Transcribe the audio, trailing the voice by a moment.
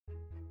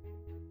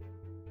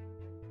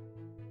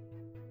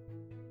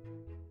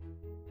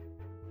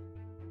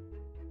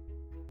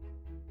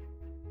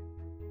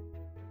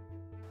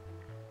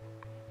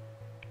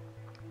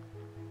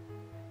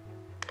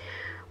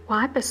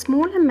Wipe a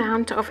small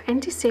amount of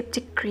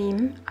antiseptic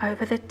cream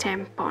over the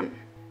tampon.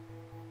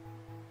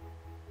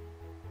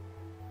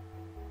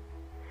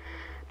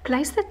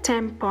 Place the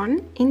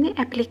tampon in the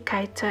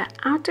applicator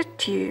outer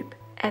tube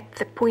at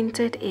the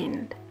pointed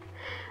end.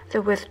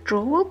 The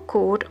withdrawal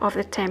cord of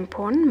the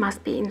tampon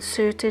must be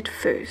inserted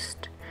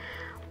first.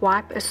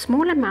 Wipe a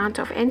small amount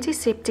of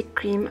antiseptic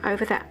cream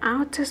over the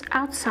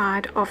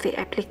outside of the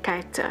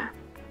applicator.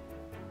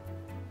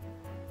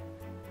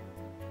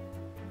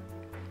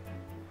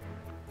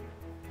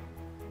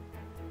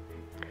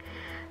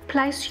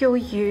 Place your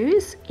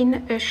ewes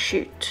in a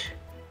chute.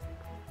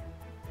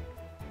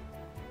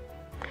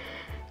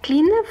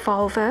 Clean the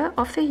vulva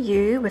of the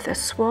ewe with a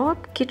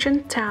swab,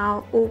 kitchen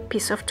towel or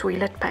piece of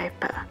toilet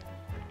paper.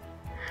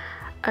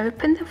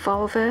 Open the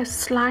vulva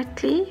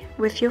slightly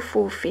with your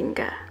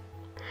forefinger.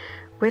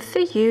 With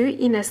the ewe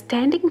in a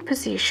standing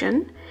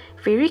position,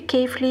 very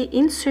carefully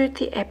insert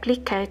the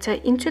applicator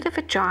into the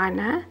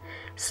vagina,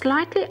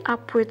 slightly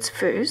upwards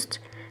first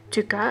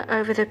to go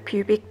over the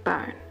pubic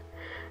bone.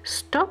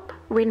 Stop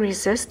when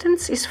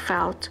resistance is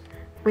felt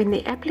when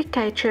the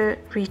applicator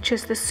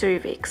reaches the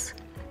cervix.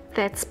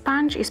 That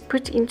sponge is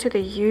put into the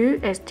ewe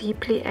as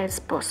deeply as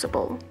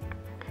possible.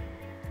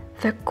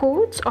 The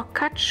cords are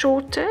cut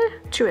shorter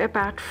to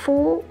about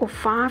 4 or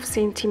 5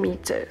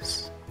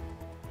 centimeters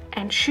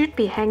and should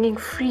be hanging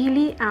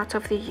freely out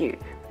of the ewe.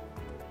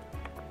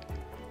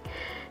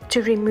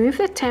 To remove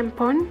the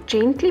tampon,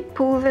 gently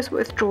pull the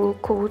withdrawal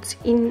cords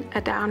in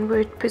a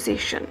downward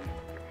position.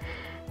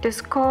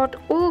 Discard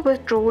all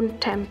withdrawn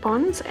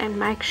tampons and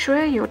make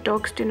sure your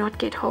dogs do not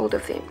get hold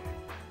of them.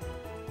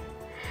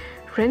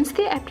 Rinse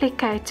the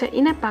applicator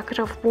in a bucket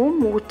of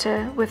warm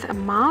water with a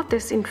mild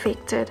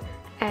disinfectant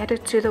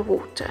added to the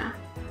water.